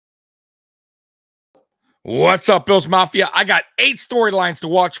What's up, Bills Mafia? I got 8 storylines to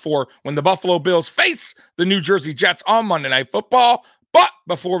watch for when the Buffalo Bills face the New Jersey Jets on Monday Night Football. But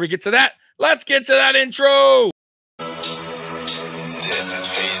before we get to that, let's get to that intro. This is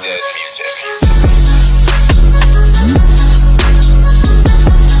PZ Music.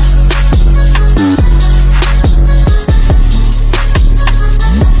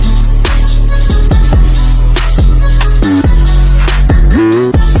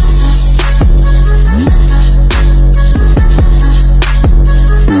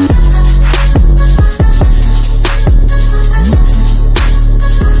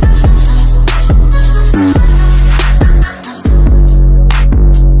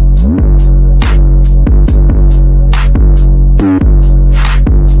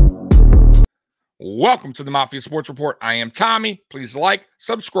 Welcome to the Mafia Sports Report. I am Tommy. Please like,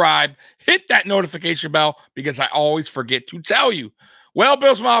 subscribe, hit that notification bell because I always forget to tell you. Well,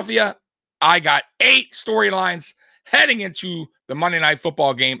 Bills Mafia, I got 8 storylines heading into the Monday Night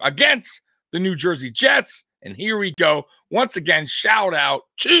Football game against the New Jersey Jets. And here we go. Once again, shout out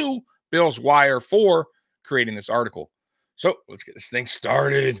to Bills Wire for creating this article. So let's get this thing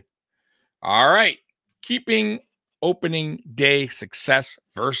started. All right. Keeping opening day success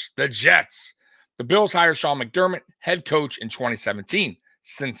versus the Jets. The Bills hired Sean McDermott, head coach, in 2017.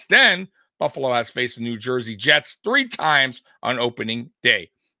 Since then, Buffalo has faced the New Jersey Jets 3 times on opening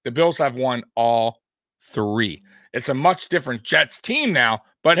day. The Bills have won all 3. It's a much different Jets team now,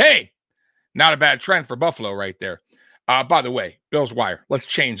 but hey, not a bad trend for Buffalo right there. By the way, Bills Wire, let's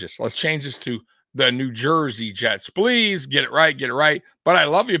change this. Let's change this to the New Jersey Jets. Please get it right, get it right. But I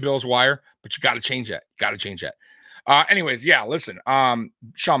love you, Bills Wire, but you got to change that. Got to change that. Anyways, yeah, listen, Sean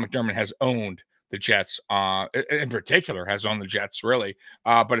McDermott has owned the Jets, in particular, has owned the Jets, really.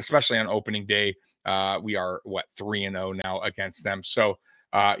 But especially on opening day, we are, 3-0 now against them. So,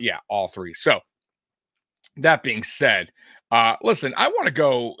 yeah, all 3. So, that being said, listen, I want to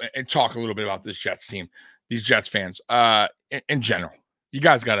go and talk a little bit about this Jets team, these Jets fans, in general. You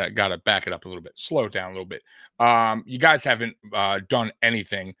guys gotta back it up a little bit, slow it down a little bit. You guys haven't done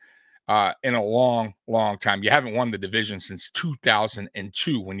anything in a long, long time. You haven't won the division since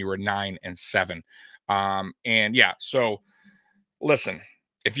 2002 when you were 9-7. And yeah, so listen,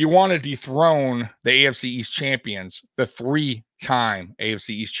 if you want to dethrone the AFC East champions, the 3-time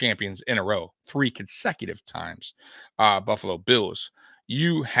AFC East champions in a row, 3 consecutive times, Buffalo Bills,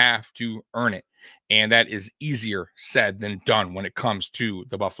 you have to earn it. And that is easier said than done when it comes to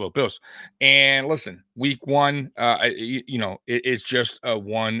the Buffalo Bills. And listen, week 1, it is just a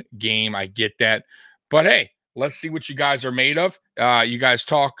 1 game. I get that. But hey, let's see what you guys are made of. You guys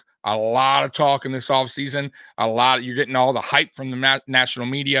talk a lot of talk in this offseason. You're getting all the hype from the national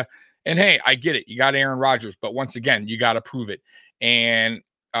media. And hey, I get it. You got Aaron Rodgers. But once again, you got to prove it. And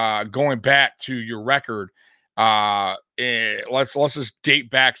going back to your record, let's just date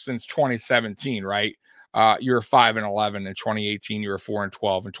back since 2017, right? You were 5-11. In 2018, you were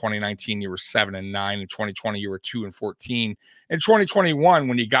 4-12. In 2019, you were 7-9. In 2020, you were 2-14. In 2021,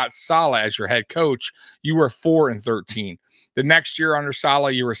 when you got Saleh as your head coach, you were 4-13. The next year under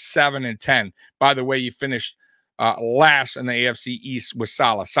Saleh, you were 7-10. By the way, you finished last in the AFC East with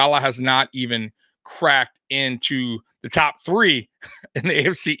Saleh. Saleh has not even cracked into the top 3 in the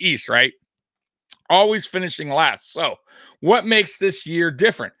AFC East, right? Always finishing last. So what makes this year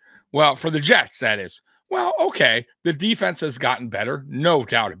different? Well, for the Jets, that is. Well, okay, the defense has gotten better, no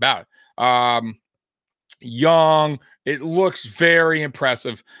doubt about it. Young, it looks very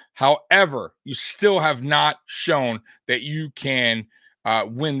impressive. However, you still have not shown that you can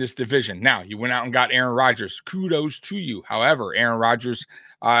win this division. Now, you went out and got Aaron Rodgers. Kudos to you. However, Aaron Rodgers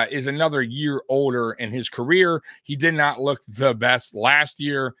is another year older in his career. He did not look the best last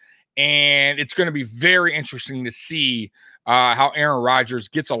year. And it's going to be very interesting to see how Aaron Rodgers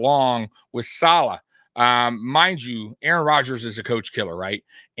gets along with Saleh. Mind you, Aaron Rodgers is a coach killer, right?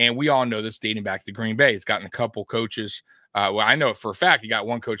 And we all know this dating back to Green Bay. He's gotten a couple coaches. Well, I know it for a fact he got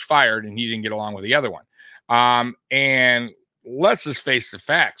one coach fired and he didn't get along with the other one. And let's just face the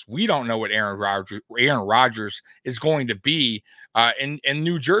facts. We don't know what Aaron Rodgers is going to be in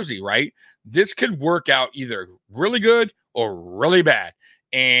New Jersey, right? This could work out either really good or really bad.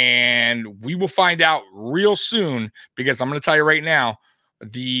 And we will find out real soon because I'm going to tell you right now,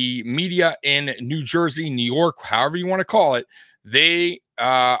 the media in New Jersey, New York, however you want to call it, they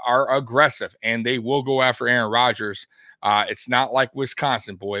are aggressive and they will go after Aaron Rodgers. It's not like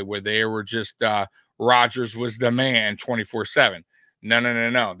Wisconsin, boy, where they were just Rodgers was the man 24/7.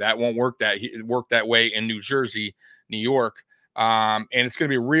 No. That won't work that way in New Jersey, New York. And it's going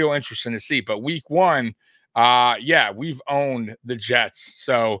to be real interesting to see. But week 1, yeah, we've owned the Jets.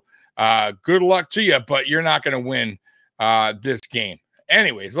 So Good luck to you, but you're not going to win this game.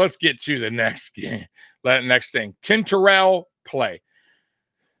 Anyways, let's get to the next game. Next thing. Can Terrell play?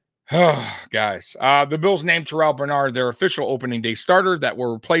 Guys, the Bills named Terrell Bernard their official opening day starter that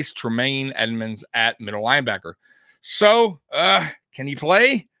will replace Tremaine Edmonds at middle linebacker. So, can he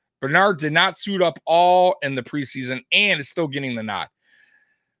play? Bernard did not suit up all in the preseason and is still getting the nod.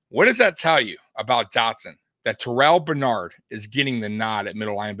 What does that tell you about Dotson? That Terrell Bernard is getting the nod at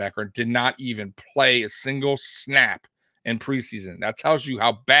middle linebacker and did not even play a single snap in preseason. That tells you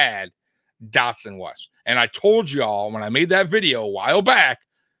how bad Dotson was. And I told y'all when I made that video a while back,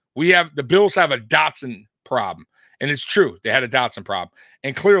 the Bills have a Dotson problem. And it's true. They had a Dotson problem.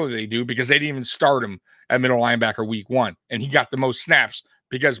 And clearly they do because they didn't even start him at middle linebacker week 1. And he got the most snaps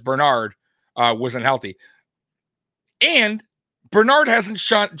because Bernard wasn't healthy. And Bernard hasn't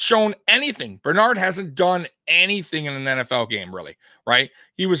shown anything. Bernard hasn't done anything in an NFL game, really, right?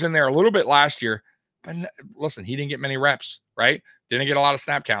 He was in there a little bit last year. But listen, he didn't get many reps, right? Didn't get a lot of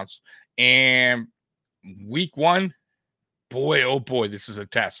snap counts. And week 1, boy, oh boy, this is a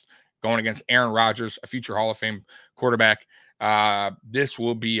test. Going against Aaron Rodgers, a future Hall of Fame quarterback. This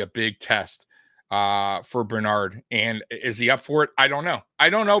will be a big test for Bernard. And is he up for it? I don't know. I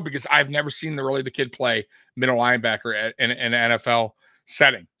don't know because I've never seen the kid play middle linebacker in an NFL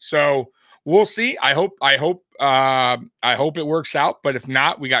setting. So we'll see. I hope it works out. But if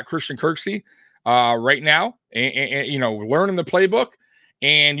not, we got Christian Kirksey right now, and learning the playbook.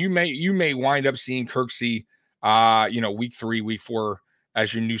 And you may wind up seeing Kirksey, week 3, week 4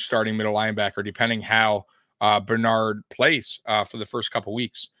 as your new starting middle linebacker, depending how Bernard plays for the first couple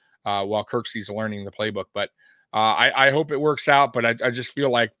weeks while Kirksey's learning the playbook. But I hope it works out. But I just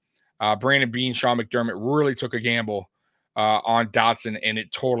feel like Brandon Beane, Sean McDermott really took a gamble on Dotson, and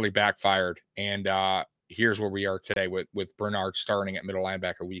it totally backfired. And here's where we are today with Bernard starting at middle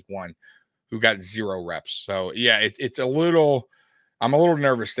linebacker week 1, who got 0 reps. So yeah, it's a little. I'm a little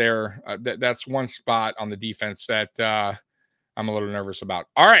nervous there. That's one spot on the defense that I'm a little nervous about.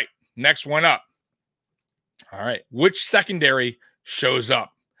 All right, next one up. All right, which secondary shows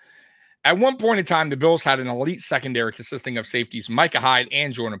up? At one point in time, the Bills had an elite secondary consisting of safeties Micah Hyde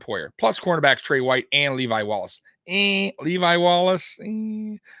and Jordan Poyer, plus cornerbacks Trey White and Levi Wallace. Levi Wallace?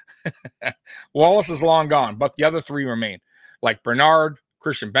 Wallace is long gone, but the other 3 remain. Like Bernard,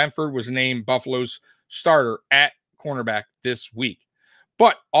 Christian Benford was named Buffalo's starter at cornerback this week.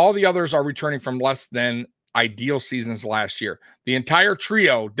 But all the others are returning from less than ideal seasons last year. The entire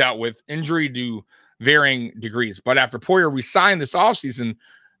trio dealt with injury to varying degrees. But after Poyer resigned this offseason,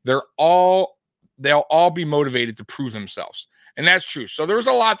 they'll all be motivated to prove themselves. And that's true. So there was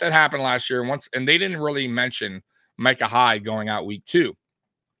a lot that happened last year. And they didn't really mention Micah Hyde going out week 2,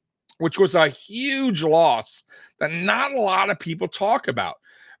 which was a huge loss that not a lot of people talk about.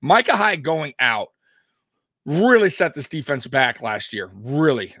 Micah Hyde going out really set this defense back last year.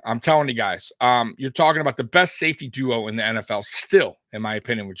 Really. I'm telling you guys. You're talking about the best safety duo in the NFL still, in my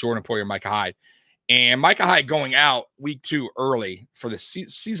opinion, with Jordan Poyer and Micah Hyde. And Micah Hyde going out week 2 early for the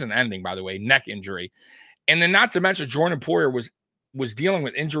season ending, by the way, neck injury. And then not to mention Jordan Poyer was dealing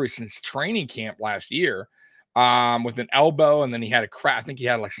with injury since training camp last year with an elbow. And then he had a crack. I think he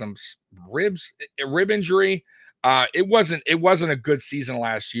had like some rib injury. It wasn't a good season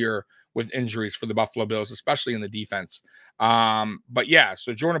last year with injuries for the Buffalo Bills, especially in the defense. But yeah,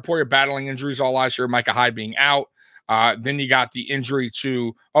 so Jordan Poyer battling injuries all last year, Micah Hyde being out. Then you got the injury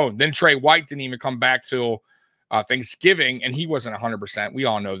then Trey White didn't even come back till Thanksgiving, and he wasn't 100%. We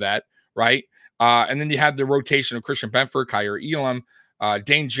all know that, right? And then you had the rotation of Christian Benford, Kyer Elam.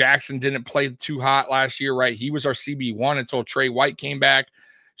 Dane Jackson didn't play too hot last year, right? He was our CB1 until Trey White came back.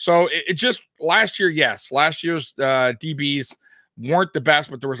 So it just last year, yes, last year's DBs weren't the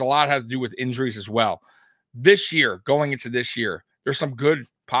best, but there was a lot had to do with injuries as well. This year, going into this year, there's some good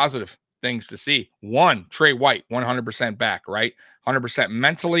positive things to see. One, Trey White, 100% back, right? 100%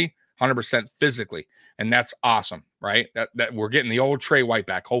 mentally, 100% physically. And that's awesome, right? That we're getting the old Trey White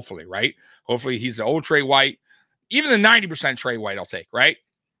back, hopefully, right? Hopefully he's the old Trey White. Even the 90% Trey White I'll take, right?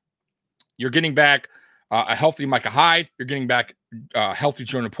 You're getting back a healthy Micah Hyde. You're getting back a healthy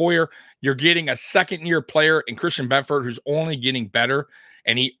Jordan Poyer. You're getting a second-year player in Christian Benford who's only getting better,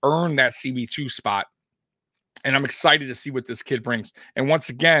 and he earned that CB2 spot. And I'm excited to see what this kid brings. And once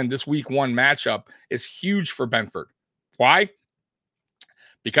again, this week 1 matchup is huge for Benford. Why?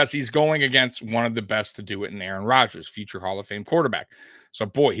 Because he's going against one of the best to do it in Aaron Rodgers, future Hall of Fame quarterback. So,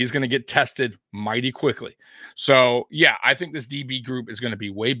 boy, he's going to get tested mighty quickly. So, yeah, I think this DB group is going to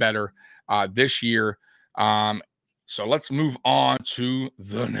be way better this year. So let's move on to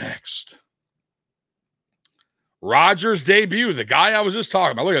the next. Rodgers' debut, the guy I was just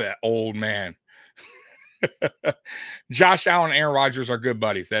talking about. Look at that old man. Josh Allen and Aaron Rodgers are good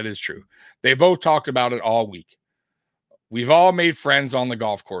buddies. That is true. They both talked about it all week. We've all made friends on the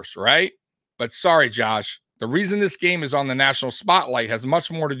golf course, right? But sorry, Josh. The reason this game is on the national spotlight has much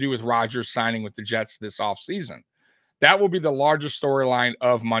more to do with Rodgers signing with the Jets this offseason. That will be the largest storyline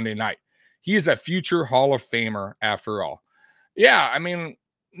of Monday night. He is a future Hall of Famer after all. Yeah, I mean,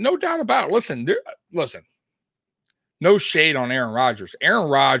 no doubt about it. Listen, no shade on Aaron Rodgers. Aaron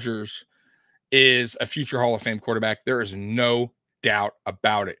Rodgers is a future Hall of Fame quarterback. There is no doubt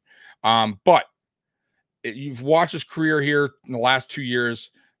about it. But you've watched his career here in the last 2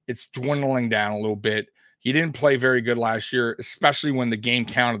 years. It's dwindling down a little bit. He didn't play very good last year, especially when the game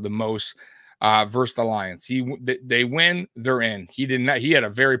counted the most versus the Lions. They win, they're in. He had a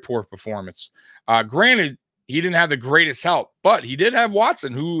very poor performance. Granted, he didn't have the greatest help, but he did have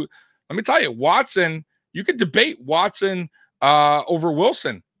Watson, who, let me tell you, Watson, you could debate Watson over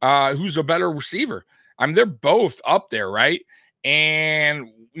Wilson, who's a better receiver. I mean, they're both up there, right?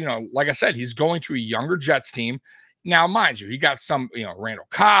 And, like I said, he's going to a younger Jets team. Now, mind you, he got some, Randall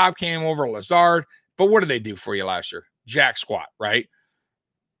Cobb came over, Lazard. But what did they do for you last year? Jack squat, right?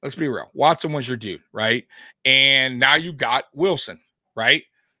 Let's be real. Watson was your dude, right? And now you got Wilson, right?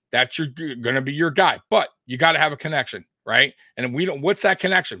 That's going to be your guy. But you got to have a connection, right? And what's that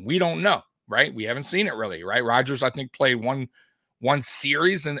connection? We don't know, right? We haven't seen it really, right? Rodgers, I think, played one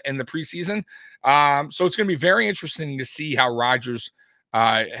series in the preseason. So it's going to be very interesting to see how Rodgers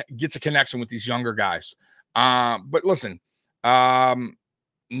gets a connection with these younger guys. But listen, I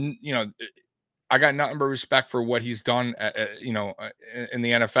got nothing but respect for what he's done, in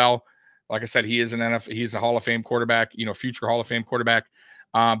the NFL. Like I said, he's a Hall of Fame quarterback, future Hall of Fame quarterback.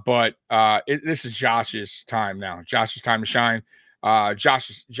 But this is Josh's time now. Josh's time to shine.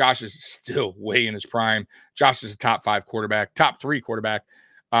 Josh is still way in his prime. Josh is a top 5 quarterback, top 3 quarterback.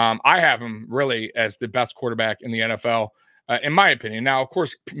 I have him really as the best quarterback in the NFL, in my opinion. Now, of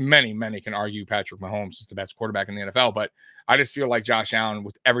course, many can argue Patrick Mahomes is the best quarterback in the NFL, but I just feel like Josh Allen,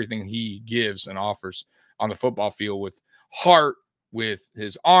 with everything he gives and offers on the football field, with heart, with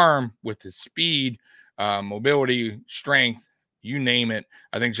his arm, with his speed, mobility, strength, you name it,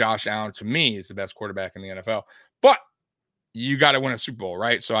 I think Josh Allen, to me, is the best quarterback in the NFL. But you got to win a Super Bowl,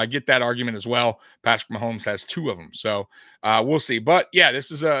 right? So I get that argument as well. Patrick Mahomes has 2 of them. So we'll see. But yeah,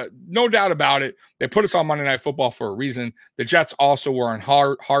 this is no doubt about it. They put us on Monday Night Football for a reason. The Jets also were on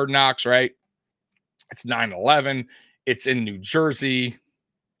hard knocks, right? It's 9/11. It's in New Jersey,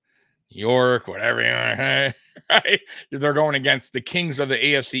 New York, whatever you want to say, right? They're going against the kings of the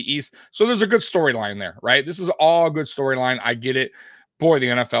AFC East. So there's a good storyline there, right? This is all a good storyline. I get it. Boy, the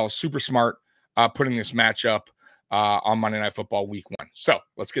NFL is super smart putting this matchup on Monday Night Football week 1. So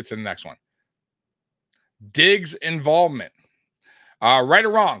let's get to the next one. Diggs' involvement. Right or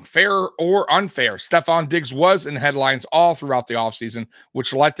wrong, fair or unfair, Stephon Diggs was in headlines all throughout the offseason,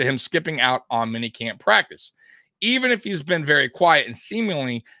 which led to him skipping out on minicamp practice. Even if he's been very quiet and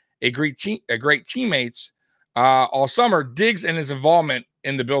seemingly a great teammates all summer, Diggs and his involvement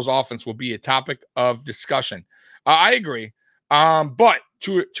in the Bills' offense will be a topic of discussion. I agree, but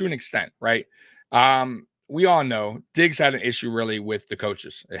to an extent, right? We all know Diggs had an issue really with the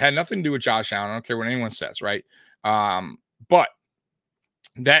coaches. It had nothing to do with Josh Allen. I don't care what anyone says, right? But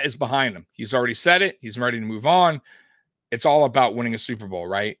that is behind him. He's already said it. He's ready to move on. It's all about winning a Super Bowl,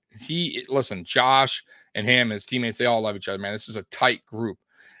 right? Listen, Josh and him, his teammates, they all love each other, man. This is a tight group.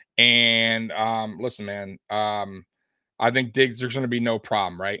 And listen, man, I think Diggs, there's going to be no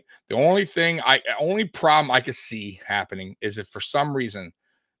problem, right? The only problem I could see happening is if for some reason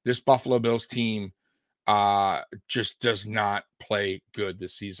this Buffalo Bills team just does not play good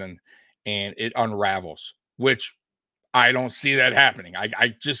this season and it unravels, which I don't see that happening.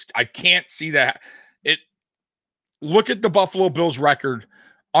 I can't see that. Look at the Buffalo Bills record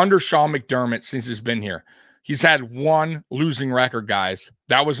under Sean McDermott since he's been here. He's had 1 losing record, guys.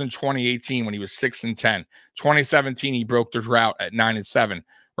 That was in 2018 when he was 6-10. 2017, he broke the drought at 9-7,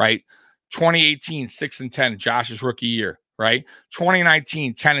 right? 2018, 6-10, Josh's rookie year, right?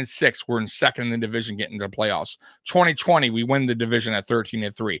 2019, 10-6. We're in second in the division, getting to the playoffs. 2020, we win the division at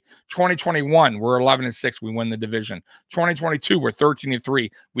 13-3. 2021, we're 11-6. We win the division. 2022, we're 13-3.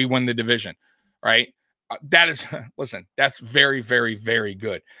 We win the division, right? That is, listen, that's very, very, very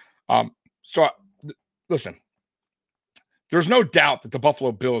good. Listen, there's no doubt that the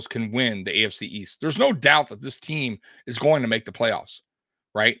Buffalo Bills can win the AFC East. There's no doubt that this team is going to make the playoffs,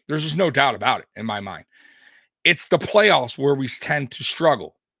 right? There's just no doubt about it in my mind. It's the playoffs where we tend to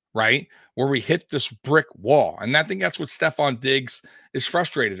struggle, right? Where we hit this brick wall. And I think that's what Stephon Diggs is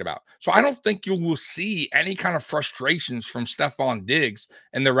frustrated about. So I don't think you will see any kind of frustrations from Stephon Diggs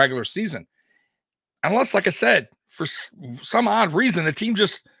in the regular season. Unless, like I said, for some odd reason, the team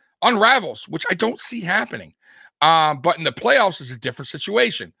just unravels, which I don't see happening. But in the playoffs, is a different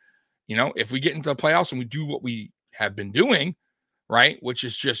situation. You know, if we get into the playoffs and we do what we have been doing, right, which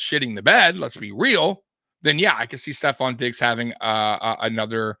is just shitting the bed, let's be real, then yeah, I can see Stephon Diggs having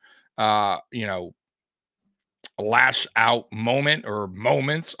another, you know, lash out moment or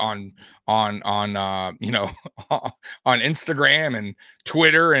moments on you know on Instagram and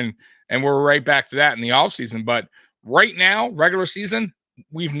Twitter, and we're right back to that in the offseason. But right now, regular season,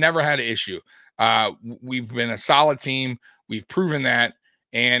 we've never had an issue. We've been a solid team. We've proven that.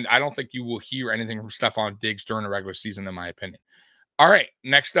 And I don't think you will hear anything from Stephon Diggs during the regular season, in my opinion. All right,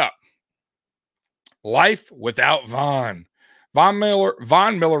 next up. Life without Von. Von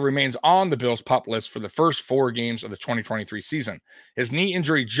Miller remains on the Bills' pup list for the first 4 games of the 2023 season. His knee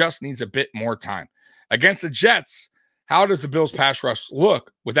injury just needs a bit more time. Against the Jets, how does the Bills' pass rush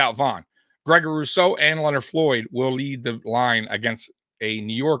look without Von? Gregory Rousseau and Leonard Floyd will lead the line against a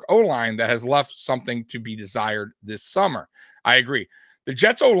New York O-line that has left something to be desired this summer. I agree. The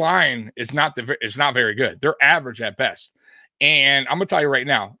Jets O-line is not very good. They're average at best. And I'm going to tell you right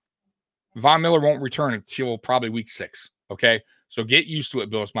now, Von Miller won't return until probably week 6. Okay. So get used to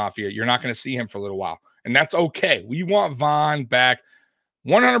it, Bills Mafia. You're not going to see him for a little while. And that's okay. We want Von back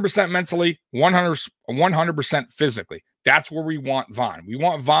 100% mentally, 100% physically. That's where we want Von. We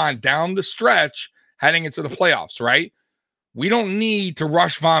want Von down the stretch heading into the playoffs, right? We don't need to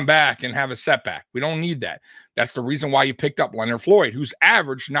rush Von back and have a setback. We don't need that. That's the reason why you picked up Leonard Floyd, who's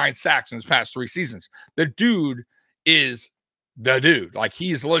averaged 9 sacks in his past 3 seasons. The dude is the dude. Like,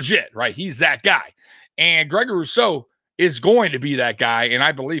 he's legit, right? He's that guy. And Gregory Rousseau is going to be that guy, and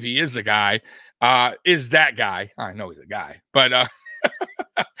I believe he is the guy. Is that guy. I know he's a guy. But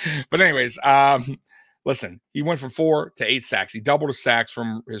but anyways, listen, he went from 4 to 8 sacks. He doubled his sacks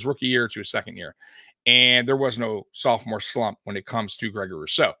from his rookie year to his second year. And there was no sophomore slump when it comes to Gregory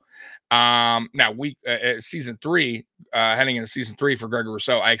Rousseau. Now, season 3, heading into season 3 for Gregory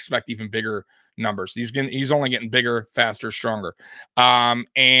Rousseau, I expect even bigger numbers. He's only getting bigger, faster, stronger.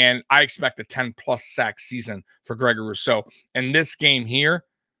 And I expect a 10-plus sack season for Gregory Rousseau. And this game here,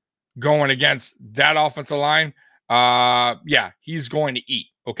 going against that offensive line, yeah, he's going to eat.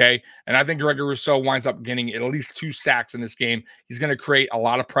 Okay. And I think Gregory Rousseau winds up getting at least 2 sacks in this game. He's going to create a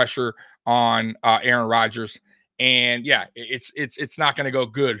lot of pressure on Aaron Rodgers. And yeah, it's not going to go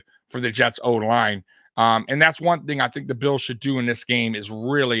good for the Jets O line. And that's one thing I think the Bills should do in this game is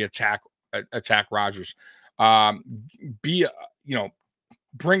really attack Rodgers. Bring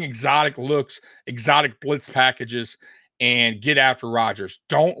exotic looks, exotic blitz packages, and get after Rodgers.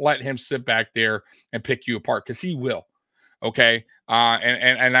 Don't let him sit back there and pick you apart, because he will. Okay.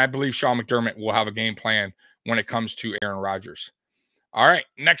 And I believe Sean McDermott will have a game plan when it comes to Aaron Rodgers. All right.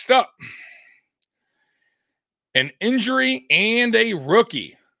 Next up, an injury and a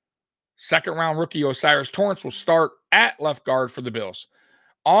rookie. Second-round rookie O'Cyrus Torrence will start at left guard for the Bills.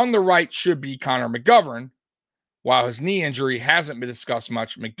 On the right should be Connor McGovern. While his knee injury hasn't been discussed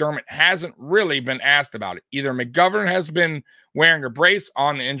much, McDermott hasn't really been asked about it. Either McGovern has been wearing a brace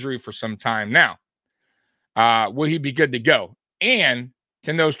on the injury for some time now. Will he be good to go? And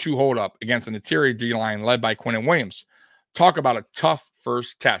can those two hold up against an interior D-line led by Quinnen Williams? Talk about a tough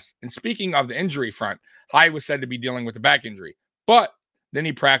first test. And speaking of the injury front, Hyde was said to be dealing with a back injury, but then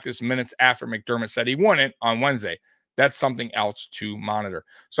he practiced minutes after McDermott said he won it on Wednesday. That's something else to monitor.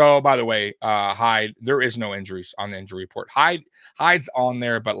 So, by the way, Hyde, there is no injuries on the injury report. Hyde's on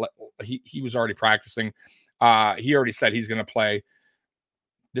there, but he was already practicing. He already said he's going to play.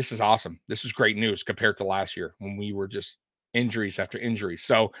 This is awesome. This is great news compared to last year when we were just injuries after injuries.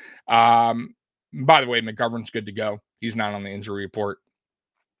 So, by the way, McGovern's good to go. He's not on the injury report.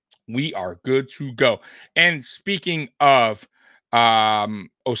 We are good to go. And speaking of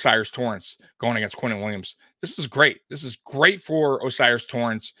O'Cyrus Torrence going against Quinnen Williams, this is great. This is great for O'Cyrus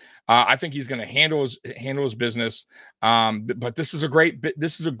Torrence. I think he's going to handle his business. But this is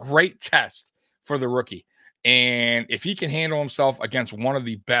a great test for the rookie. And if he can handle himself against one of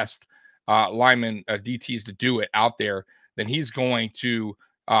the best linemen DTs to do it out there, then he's going to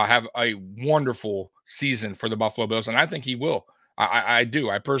have a wonderful season for the Buffalo Bills. And I think he will. I do.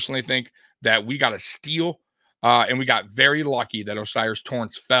 I personally think that we got a steal. And we got very lucky that O'Cyrus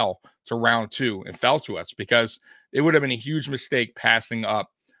Torrence fell to round 2 and fell to us, because it would have been a huge mistake passing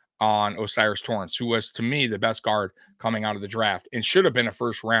up on O'Cyrus Torrence, who was, to me, the best guard coming out of the draft and should have been a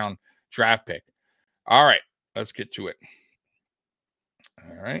first-round draft pick. All right, let's get to it.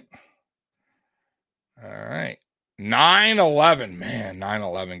 All right. All right. 9/11, man,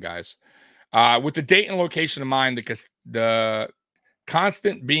 9/11, guys. With the date and location in mind, the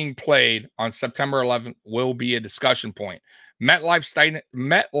constant being played on September 11th will be a discussion point.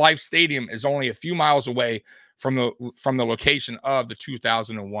 MetLife Stadium is only a few miles away from the location of the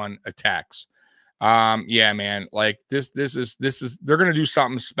 2001 attacks. Yeah, man, like this is they're gonna do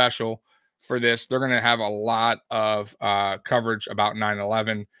something special for this. They're gonna have a lot of coverage about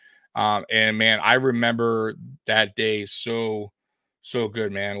 9/11. And man, I remember that day so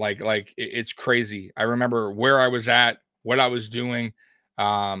good, man. It's crazy. I remember where I was at, what I was doing.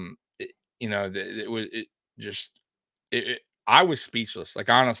 I was speechless. Like,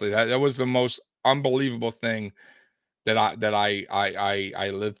 honestly, that was the most unbelievable thing that I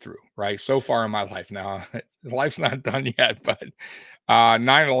lived through, right? So far in my life. Now, life's not done yet, but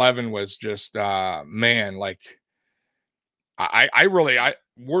 9/11 was just man, like I really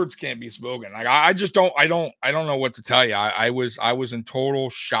words can't be spoken. Like, I don't know what to tell you. I was in total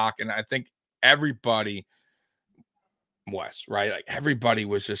shock, and I think everybody was, right? Like, everybody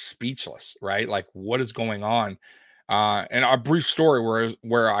was just speechless, right? Like, what is going on? And a brief story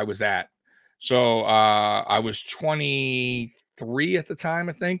where I was at. So I was 23 at the time,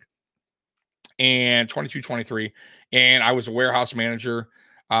 I think, and 22, 23, and I was a warehouse manager,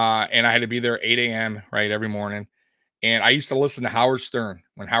 and I had to be there 8 a.m. right every morning. And I used to listen to Howard Stern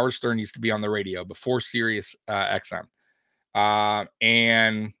when Howard Stern used to be on the radio before Sirius XM.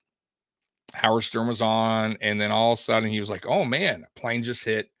 And Howard Stern was on, and then all of a sudden he was like, "Oh man, a plane just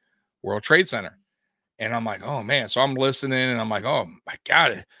hit World Trade Center." And I'm like, "Oh man." So I'm listening, and I'm like, "Oh my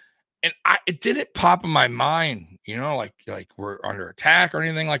God." And it didn't pop in my mind, like we're under attack or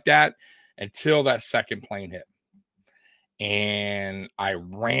anything like that, until that second plane hit. And I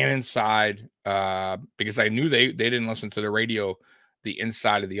ran inside because I knew they didn't listen to the radio, the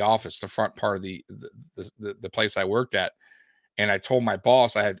inside of the office, the front part of the place I worked at. And I told my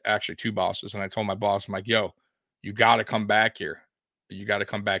boss, I had actually two bosses, and I told my boss, I'm like, "Yo, you got to come back here. You got to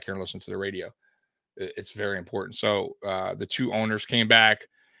come back here and listen to the radio. It's very important." So the two owners came back,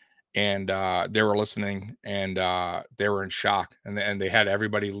 and they were listening, and they were in shock, and they had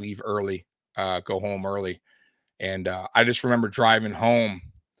everybody leave early, go home early. And I just remember driving home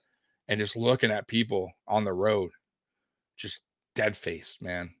and just looking at people on the road, just dead faced,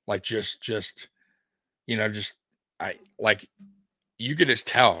 man. Like you could just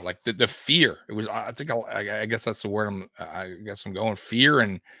tell, like the fear. It was, I guess that's the word I'm going, fear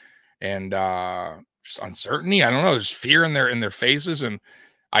and just uncertainty. I don't know. There's fear in their faces. And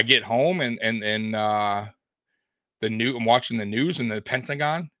I get home and I'm watching the news, and the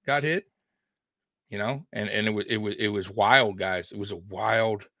Pentagon got hit. And it was wild, guys. It was a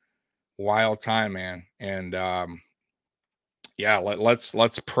wild time, man. And yeah,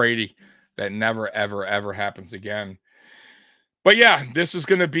 let's pray that never ever happens again. But yeah, this is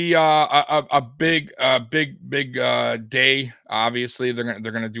going to be a big day. Obviously, they're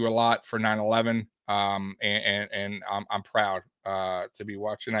going to do a lot for 9/11. And I'm proud to be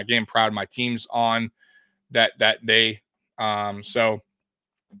watching that game. Proud my team's on that day. So.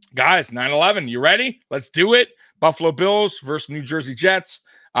 Guys, 9/11, you ready? Let's do it. Buffalo Bills versus New Jersey Jets.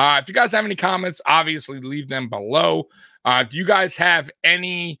 If you guys have any comments, obviously leave them below. Do you guys have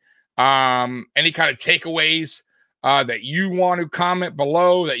any kind of takeaways that you want to comment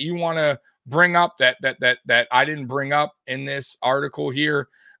below, that you want to bring up that I didn't bring up in this article here?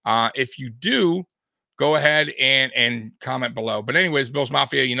 If you do, go ahead and comment below. But anyways, Bills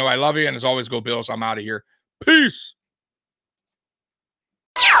Mafia, I love you, and as always, go Bills. I'm out of here. Peace.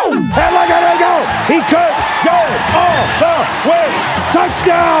 And look at him go! He could go all the way!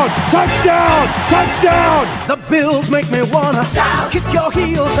 Touchdown! Touchdown! Touchdown! The Bills make me wanna shout. Kick your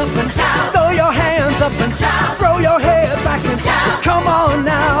heels up and shout. Throw your hands up and shout. Throw your head back and shout. Come on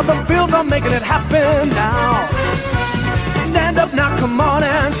now, the Bills are making it happen now. Stand up now, come on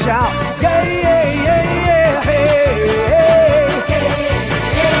and shout. Yeah, yeah, yeah.